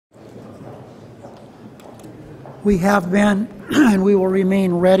We have been and we will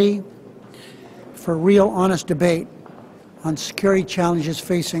remain ready for real, honest debate on security challenges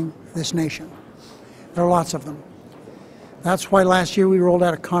facing this nation. There are lots of them. That's why last year we rolled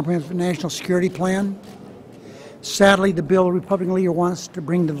out a comprehensive national security plan. Sadly, the bill the Republican leader wants to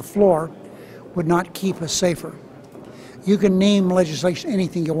bring to the floor would not keep us safer. You can name legislation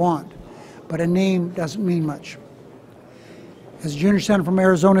anything you want, but a name doesn't mean much. As the junior senator from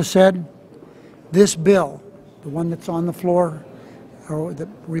Arizona said, this bill, the one that's on the floor, or the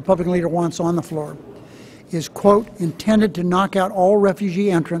Republican leader wants on the floor, is, quote, intended to knock out all refugee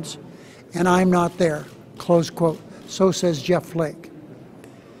entrants, and I'm not there, close quote. So says Jeff Flake.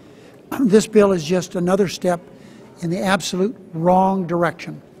 This bill is just another step in the absolute wrong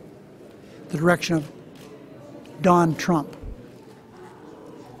direction, the direction of Don Trump.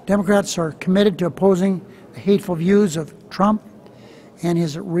 Democrats are committed to opposing the hateful views of Trump and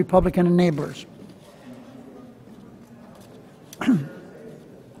his Republican enablers.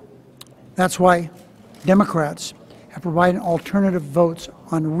 That's why Democrats have provided alternative votes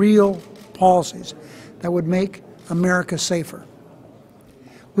on real policies that would make America safer.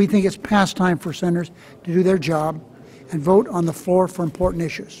 We think it's past time for senators to do their job and vote on the floor for important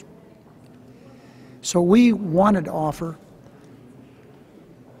issues. So we wanted to offer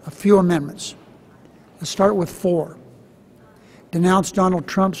a few amendments. Let's start with 4. Denounce Donald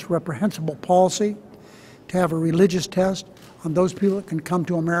Trump's reprehensible policy to have a religious test on those people that can come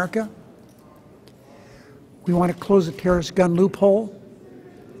to America. We want to close the terrorist gun loophole.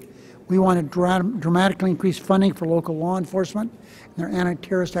 We want to dramatically increase funding for local law enforcement and their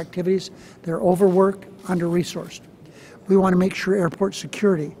anti-terrorist activities. They're overworked, under-resourced. We want to make sure airport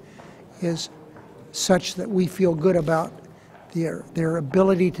security is such that we feel good about their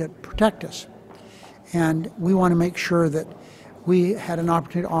ability to protect us. And we want to make sure that we had an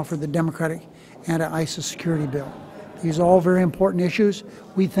opportunity to offer the Democratic anti-ISIS security bill. These are all very important issues.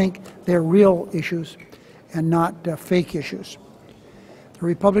 We think they're real issues and not fake issues. The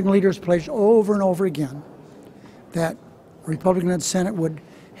Republican leaders pledged over and over again that the Republican Senate would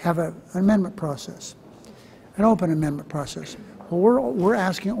have an amendment process, an open amendment process. Well, we're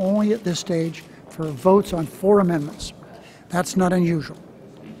asking only at this stage for votes on 4 amendments. That's not unusual.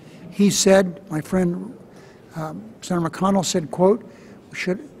 He said, my friend Senator McConnell said, quote,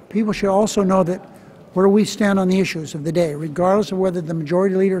 people should also know that where we stand on the issues of the day, regardless of whether the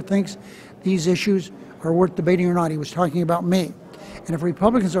majority leader thinks these issues are worth debating or not. He was talking about me. And if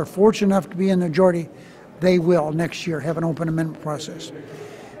Republicans are fortunate enough to be in the majority, they will next year have an open amendment process.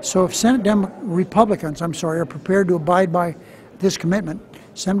 So if Republicans are prepared to abide by this commitment,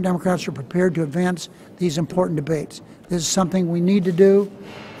 Senate Democrats are prepared to advance these important debates. This is something we need to do,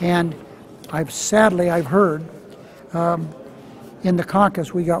 and sadly I've heard in the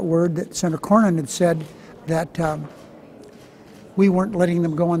caucus we got word that Senator Cornyn had said that we weren't letting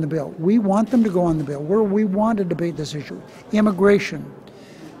them go on the bill. We want them to go on the bill. We want to debate this issue. Immigration,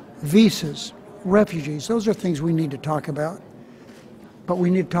 visas, refugees, those are things we need to talk about. But we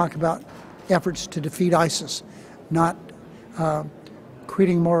need to talk about efforts to defeat ISIS, not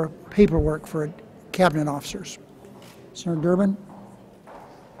creating more paperwork for cabinet officers. Senator Durbin?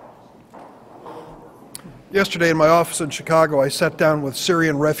 Yesterday in my office in Chicago, I sat down with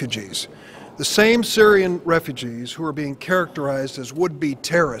Syrian refugees. The same Syrian refugees who are being characterized as would-be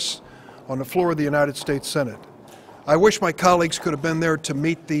terrorists on the floor of the United States Senate. I wish my colleagues could have been there to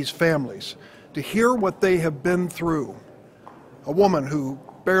meet these families, to hear what they have been through. A woman who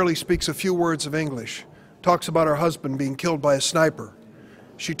barely speaks a few words of English talks about her husband being killed by a sniper.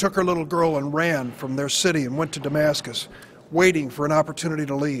 She took her little girl and ran from their city and went to Damascus, waiting for an opportunity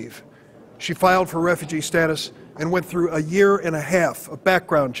to leave. She filed for refugee status and went through 1.5 years of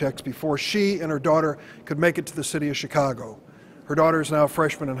background checks before she and her daughter could make it to the city of Chicago. Her daughter is now a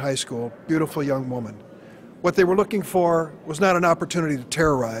freshman in high school, beautiful young woman. What they were looking for was not an opportunity to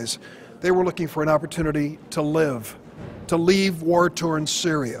terrorize. They were looking for an opportunity to live, to leave war-torn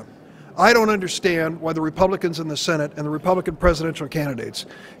Syria. I don't understand why the Republicans in the Senate and the Republican presidential candidates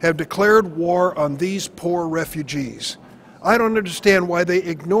have declared war on these poor refugees. I don't understand why they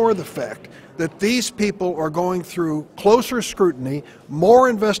ignore the fact that these people are going through closer scrutiny, more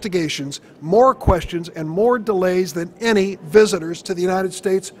investigations, more questions, and more delays than any visitors to the United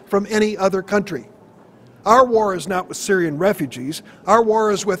States from any other country. Our war is not with Syrian refugees. Our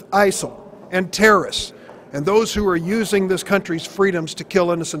war is with ISIL and terrorists and those who are using this country's freedoms to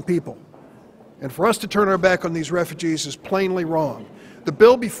kill innocent people. And for us to turn our back on these refugees is plainly wrong. The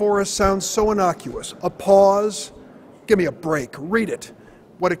bill before us sounds so innocuous. A pause. Give me a break. Read it.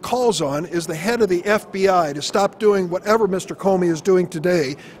 What it calls on is the head of the FBI to stop doing whatever Mr. Comey is doing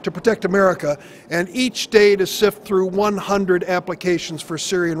today to protect America, and each day to sift through 100 applications for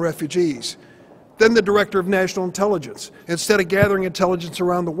Syrian refugees. Then the Director of National Intelligence, instead of gathering intelligence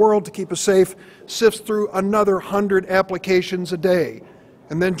around the world to keep us safe, sifts through another 100 applications a day.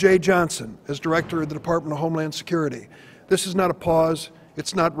 And then Jay Johnson, as Director of the Department of Homeland Security. This is not a pause,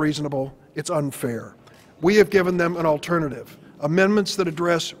 it's not reasonable, it's unfair. We have given them an alternative, amendments that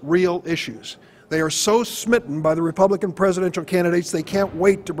address real issues. They are so smitten by the Republican presidential candidates they can't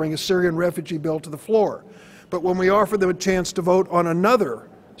wait to bring a Syrian refugee bill to the floor. But when we offer them a chance to vote on another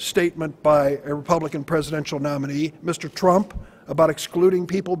statement by a Republican presidential nominee, Mr. Trump, about excluding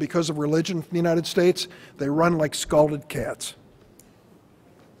people because of religion from the United States, they run like scalded cats.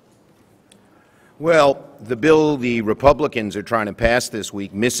 Well, the bill the Republicans are trying to pass this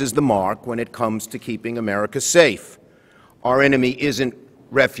week misses the mark when it comes to keeping America safe. Our enemy isn't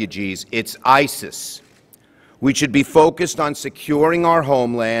refugees, it's ISIS. We should be focused on securing our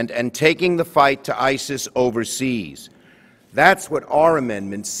homeland and taking the fight to ISIS overseas. That's what our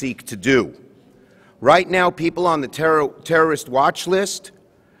amendments seek to do. Right now, people on the terrorist watch list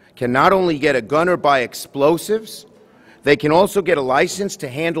can not only get a gun or buy explosives, they can also get a license to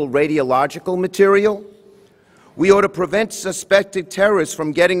handle radiological material. We ought to prevent suspected terrorists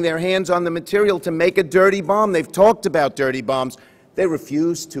from getting their hands on the material to make a dirty bomb. They've talked about dirty bombs. They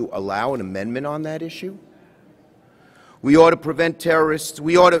refuse to allow an amendment on that issue. We ought to prevent terrorists.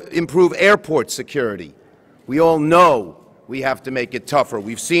 We ought to improve airport security. We all know we have to make it tougher.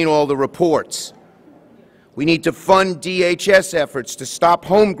 We've seen all the reports. We need to fund DHS efforts to stop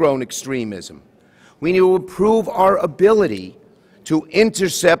homegrown extremism. We need to improve our ability to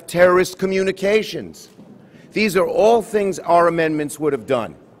intercept terrorist communications. These are all things our amendments would have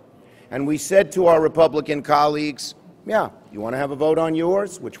done. And we said to our Republican colleagues, yeah, you want to have a vote on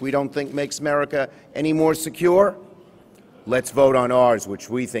yours, which we don't think makes America any more secure? Let's vote on ours, which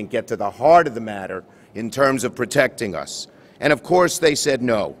we think get to the heart of the matter in terms of protecting us. And of course they said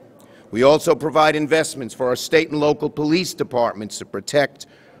no. We also provide investments for our state and local police departments to protect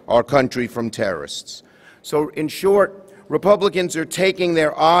our country from terrorists. So in short, Republicans are taking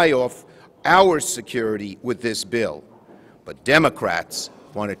their eye off our security with this bill. But Democrats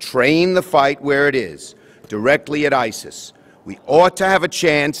want to train the fight where it is, directly at ISIS. We ought to have a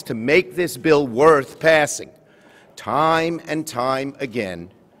chance to make this bill worth passing. Time and time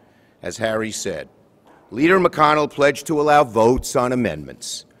again, as Harry said, Leader McConnell pledged to allow votes on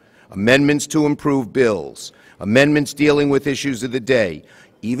amendments, amendments to improve bills, amendments dealing with issues of the day,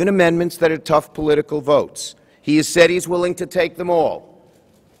 even amendments that are tough political votes. He has said he's willing to take them all.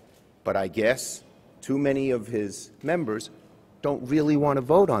 But I guess too many of his members don't really want to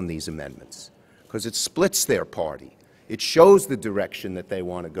vote on these amendments because it splits their party. It shows the direction that they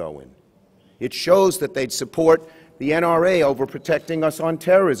want to go in. It shows that they'd support the NRA over protecting us on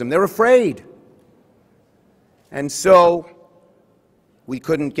terrorism. They're afraid. And so we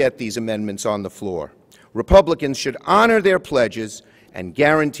couldn't get these amendments on the floor. Republicans should honor their pledges and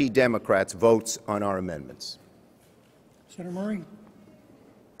guarantee Democrats votes on our amendments. Senator Murray.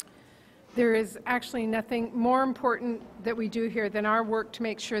 There is actually nothing more important that we do here than our work to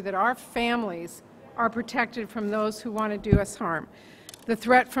make sure that our families are protected from those who want to do us harm. The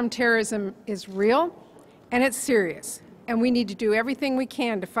threat from terrorism is real and it's serious, and we need to do everything we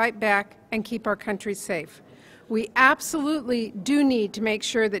can to fight back and keep our country safe. We absolutely do need to make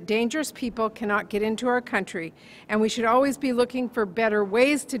sure that dangerous people cannot get into our country, and we should always be looking for better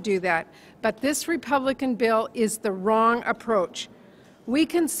ways to do that. But this Republican bill is the wrong approach. We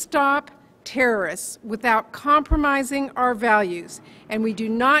can stop terrorists without compromising our values, and we do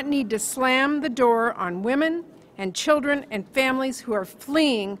not need to slam the door on women and children and families who are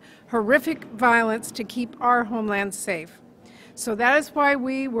fleeing horrific violence to keep our homeland safe. So that is why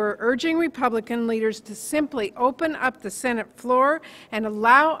we were urging Republican leaders to simply open up the Senate floor and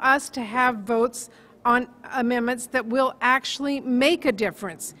allow us to have votes on amendments that will actually make a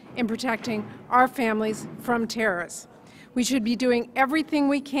difference in protecting our families from terrorists. We should be doing everything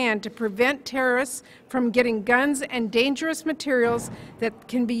we can to prevent terrorists from getting guns and dangerous materials that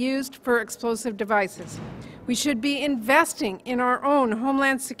can be used for explosive devices. We should be investing in our own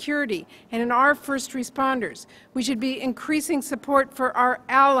homeland security and in our first responders. We should be increasing support for our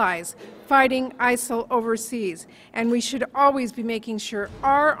allies fighting ISIL overseas. And we should always be making sure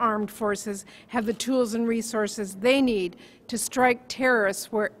our armed forces have the tools and resources they need to strike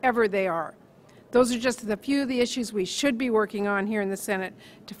terrorists wherever they are. Those are just a few of the issues we should be working on here in the Senate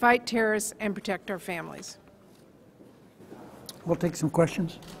to fight terrorists and protect our families. We'll take some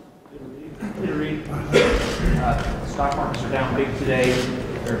questions. Leader Reid, stock markets are down big today.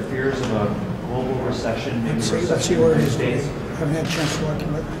 there are fears of a global recession, maybe recession Let's see where in it the is. States. I haven't had a chance to look at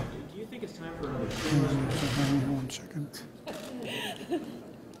it. Do you think it's time for another Hang on 1 second.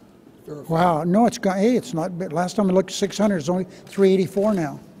 Wow, no, it's got, hey, it's not, last time I looked at 600, it's only 384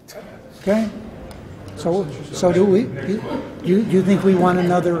 now. Okay? So do we, you think we want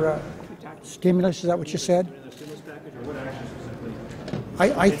another stimulus? Is that what you said?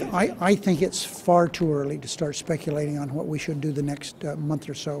 I think it's far too early to start speculating on what we should do the next month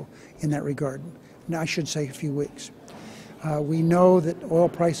or so in that regard. Now, I should say a few weeks. We know that oil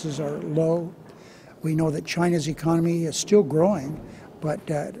prices are low. We know that China's economy is still growing, but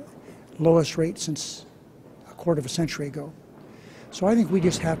lowest rate since a quarter of a century ago. So I think we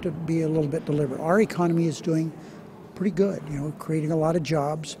just have to be a little bit deliberate. Our economy is doing pretty good, you know, creating a lot of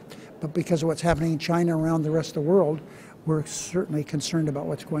jobs, but because of what's happening in China around the rest of the world, we're certainly concerned about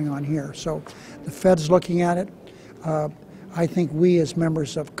what's going on here. So the Fed's looking at it. I think we as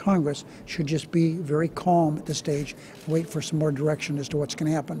members of Congress should just be very calm at this stage and wait for some more direction as to what's going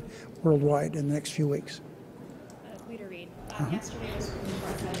to happen worldwide in the next few weeks. Leader Reid, yesterday the Supreme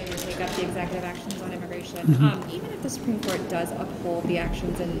Court said they would take up the executive actions on immigration. Even if the Supreme Court does uphold the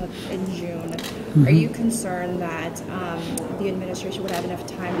actions in June, are you concerned that the administration would have enough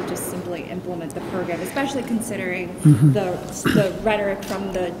time to just simply implement the program, especially considering the rhetoric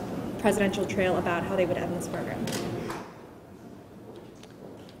from the presidential trail about how they would end this program?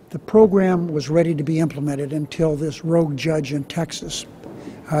 The program was ready to be implemented until this rogue judge in Texas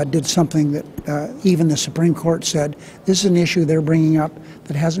did something that even the Supreme Court said, this is an issue they're bringing up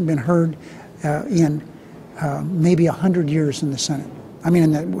that hasn't been heard in maybe 100 years in the Senate. I mean,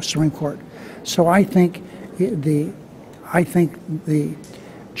 in the Supreme Court. So I think the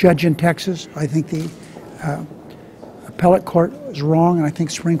judge in Texas, I think the appellate court is wrong, and I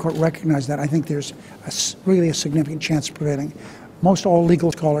think the Supreme Court recognized that. I think there's really a significant chance of prevailing. Most all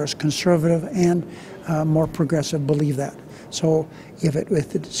legal scholars, conservative and more progressive, believe that. So if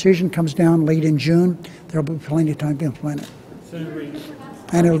the decision comes down late in June, there will be plenty of time to implement it.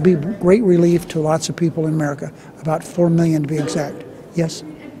 And it will be great relief to lots of people in America, about 4 million to be exact. Yes?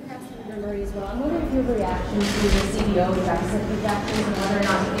 And perhaps Marie as well. I'm wondering if your reaction to the CBO deficit projections and whether or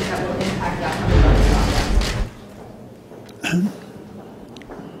not you think that will impact the upcoming budget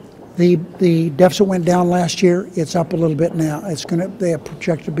process. The deficit went down last year. It's up a little bit now. They are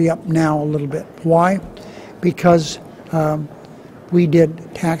projected to be up now a little bit. Why? Because we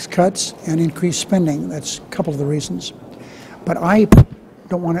did tax cuts and increased spending. That's a couple of the reasons. But I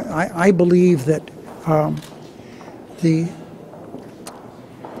don't want to. I believe that the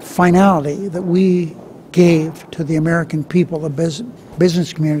finality that we gave to the American people, the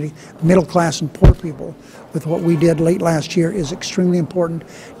business community, middle class and poor people, with what we did late last year is extremely important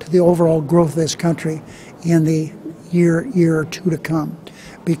to the overall growth of this country in the year or two to come,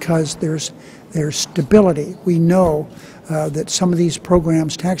 because there's stability. We know that some of these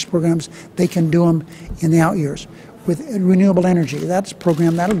programs, tax programs, they can do them in the out years. With renewable energy, that's a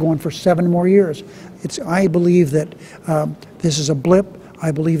program that'll go on for 7 more years. I believe that this is a blip.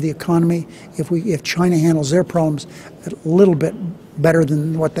 I believe the economy, if China handles their problems a little bit better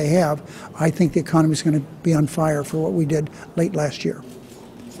than what they have, I think the economy is going to be on fire for what we did late last year.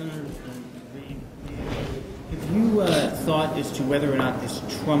 Senator Reid, have you thought as to whether or not this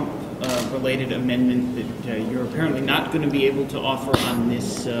Trump-related amendment that you're apparently not going to be able to offer on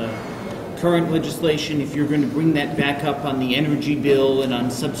this current legislation, if you're going to bring that back up on the energy bill and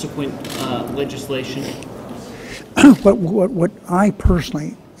on subsequent legislation? What I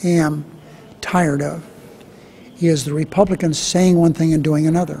personally am tired of is the Republicans saying one thing and doing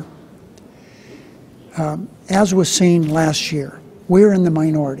another. As was seen last year, we're in the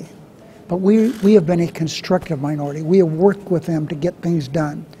minority, but we have been a constructive minority. We have worked with them to get things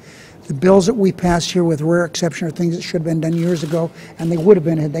done. The bills that we passed here, with rare exception, are things that should have been done years ago, and they would have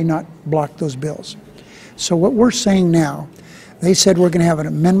been had they not blocked those bills. So what we're saying now, they said we're going to have an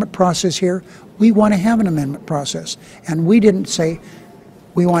amendment process here. We want to have an amendment process. And we didn't say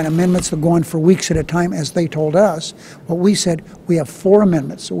we want amendments that go on for weeks at a time, as they told us. What we said, we have 4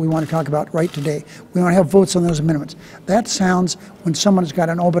 amendments that we want to talk about right today. We want to have votes on those amendments. That sounds, when someone's got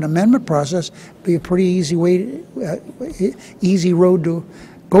an open amendment process, be a pretty easy road to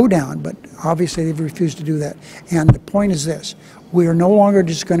go down. But obviously they've refused to do that. And the point is this: we are no longer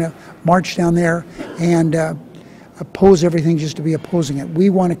just going to march down there and oppose everything just to be opposing it. We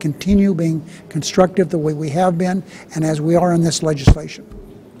want to continue being constructive the way we have been and as we are in this legislation.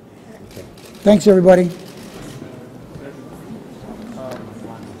 Thanks, everybody.